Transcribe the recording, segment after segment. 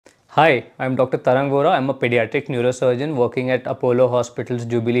Hi, I'm Dr. Tarang Vora. I'm a pediatric neurosurgeon working at Apollo Hospital's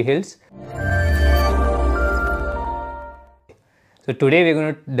Jubilee Hills. So today we're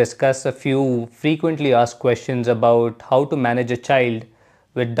going to discuss a few frequently asked questions about how to manage a child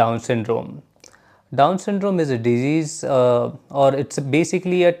with Down syndrome. Down syndrome is a disease or it's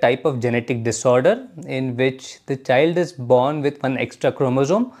basically a type of genetic disorder in which the child is born with one extra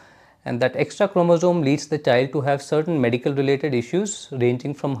chromosome, and that extra chromosome leads the child to have certain medical related issues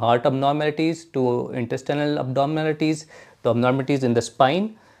ranging from heart abnormalities to intestinal abnormalities to abnormalities in the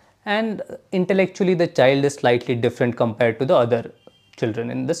spine, and intellectually the child is slightly different compared to the other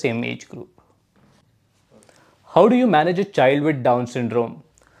children in the same age group. How do you manage a child with Down syndrome?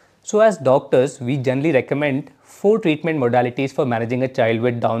 So as doctors, we generally recommend 4 treatment modalities for managing a child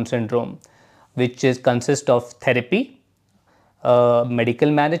with Down syndrome, which consist of therapy, medical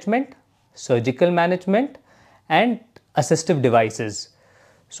management, surgical management, and assistive devices.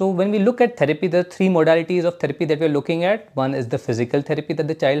 So when we look at therapy, there are 3 modalities of therapy that we are looking at. One is the physical therapy that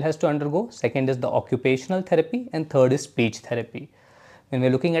the child has to undergo, second is the occupational therapy, and third is speech therapy. When we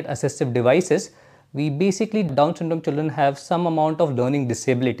are looking at assistive devices, we basically, Down syndrome children have some amount of learning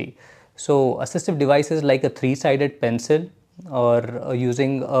disability. So assistive devices like a 3-sided pencil, or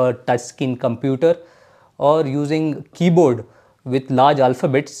using a touchscreen computer, or using keyboard with large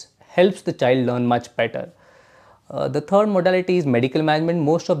alphabets helps the child learn much better. The third modality is medical management.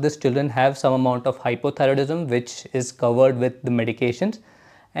 Most of these children have some amount of hypothyroidism which is covered with the medications,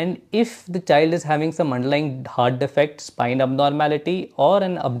 and if the child is having some underlying heart defect, spine abnormality, or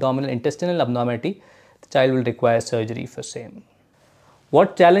an abdominal intestinal abnormality, the child will require surgery for same.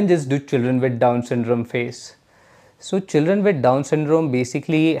 What challenges do children with Down syndrome face? So children with Down syndrome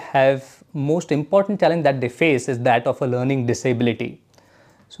basically have most important challenge that they face is that of a learning disability.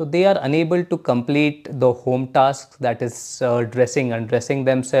 So they are unable to complete the home tasks, that is dressing, undressing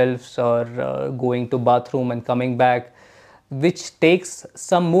themselves, or going to bathroom and coming back, which takes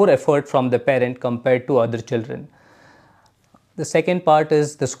some more effort from the parent compared to other children. The second part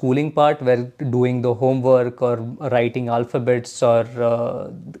is the schooling part, where doing the homework or writing alphabets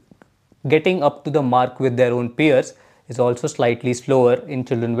or getting up to the mark with their own peers is also slightly slower in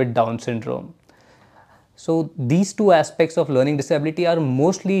children with Down syndrome. So these 2 aspects of learning disability are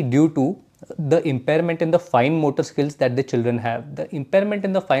mostly due to the impairment in the fine motor skills that the children have. The impairment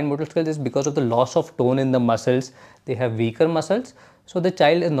in the fine motor skills is because of the loss of tone in the muscles. They have weaker muscles, so the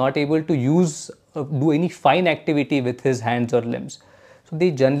child is not able to do any fine activity with his hands or limbs. So they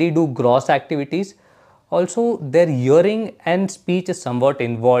generally do gross activities. Also, their hearing and speech is somewhat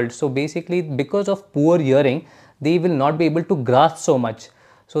involved. So basically, because of poor hearing, they will not be able to grasp so much.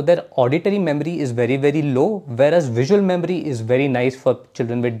 So their auditory memory is very, very low, whereas visual memory is very nice for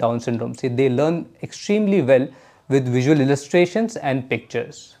children with Down syndrome. See, they learn extremely well with visual illustrations and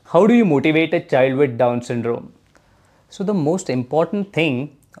pictures. How do you motivate a child with Down syndrome? So the most important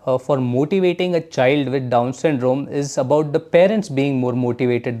thing for motivating a child with Down syndrome is about the parents being more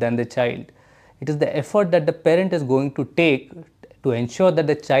motivated than the child. It is the effort that the parent is going to take to ensure that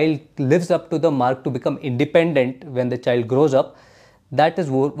the child lives up to the mark to become independent when the child grows up. That is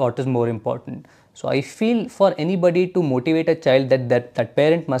what is more important. So I feel for anybody to motivate a child, that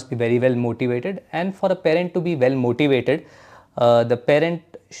parent must be very well motivated, and for a parent to be well motivated, the parent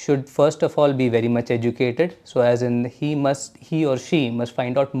should first of all be very much educated. So as in he or she must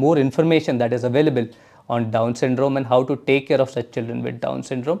find out more information that is available on Down syndrome and how to take care of such children with Down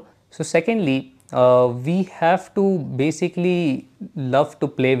syndrome. So secondly, we have to basically love to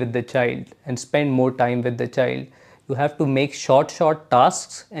play with the child and spend more time with the child. You have to make short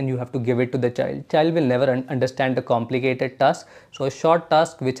tasks and you have to give it to the child. Child will never understand a complicated task. So a short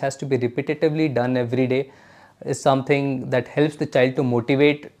task which has to be repetitively done every day is something that helps the child to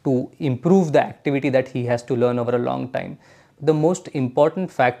motivate to improve the activity that he has to learn over a long time. The most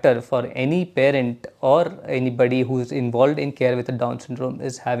important factor for any parent or anybody who is involved in care with a Down syndrome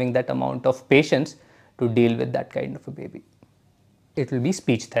is having that amount of patience to deal with that kind of a baby. It will be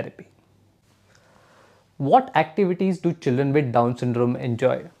speech therapy. What activities do children with Down syndrome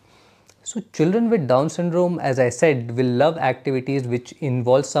enjoy? So children with Down syndrome, as I said, will love activities which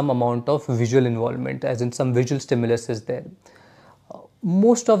involve some amount of visual involvement, as in some visual stimulus is there.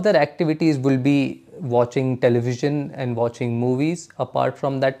 Most of their activities will be watching television and watching movies. Apart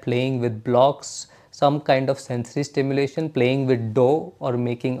from that, playing with blocks, some kind of sensory stimulation, playing with dough or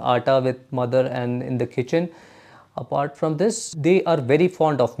making atta with mother and in the kitchen. Apart from this, they are very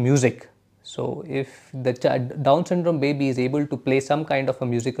fond of music. So if the Down syndrome baby is able to play some kind of a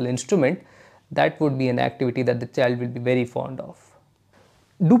musical instrument, that would be an activity that the child will be very fond of.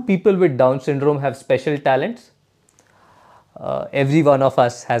 Do people with Down syndrome have special talents? every one of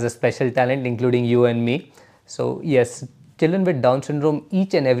us has a special talent, including you and me. So yes, children with Down syndrome,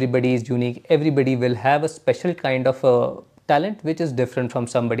 each and everybody is unique. Everybody will have a special kind of a talent which is different from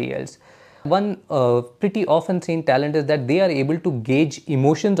somebody else. One pretty often seen talent is that they are able to gauge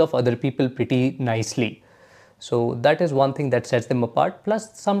emotions of other people pretty nicely. So that is one thing that sets them apart.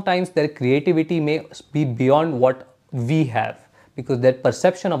 Plus, sometimes their creativity may be beyond what we have, because their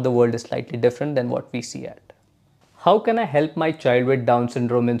perception of the world is slightly different than what we see at. How can I help my child with Down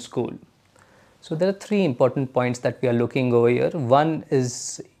syndrome in school? So there are three important points that we are looking over here. One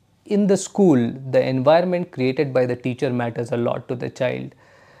is, in the school, the environment created by the teacher matters a lot to the child.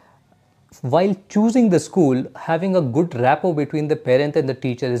 While choosing the school, having a good rapport between the parent and the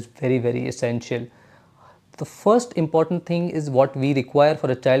teacher is very, very essential. The first important thing is what we require for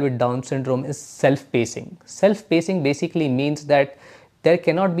a child with Down syndrome is self-pacing. Self-pacing basically means that there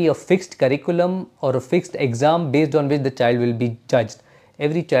cannot be a fixed curriculum or a fixed exam based on which the child will be judged.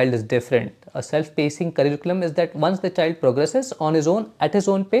 Every child is different. A self-pacing curriculum is that once the child progresses on his own, at his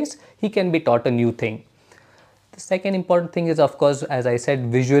own pace, he can be taught a new thing. The second important thing is, of course, as I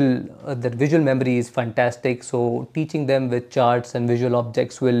said, that visual memory is fantastic. So teaching them with charts and visual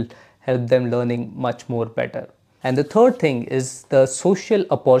objects will help them learning much more better. And the third thing is the social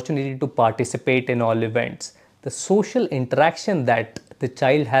opportunity to participate in all events. The social interaction that the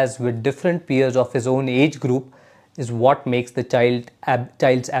child has with different peers of his own age group is what makes the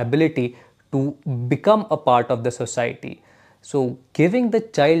child's ability to become a part of the society. So giving the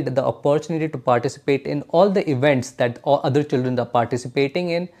child the opportunity to participate in all the events that all other children are participating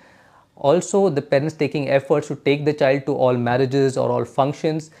in, also the parents taking efforts to take the child to all marriages or all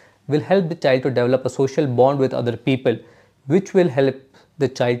functions, will help the child to develop a social bond with other people, which will help the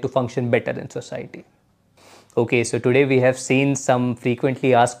child to function better in society. Okay, so today we have seen some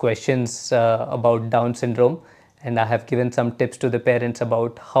frequently asked questions about Down syndrome, and I have given some tips to the parents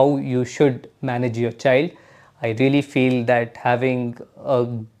about how you should manage your child. I really feel that having a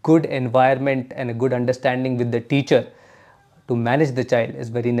good environment and a good understanding with the teacher to manage the child is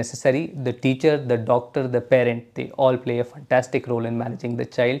very necessary. The teacher, the doctor, the parent, they all play a fantastic role in managing the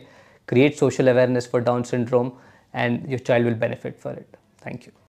child. Create social awareness for Down syndrome, and your child will benefit for it. Thank you.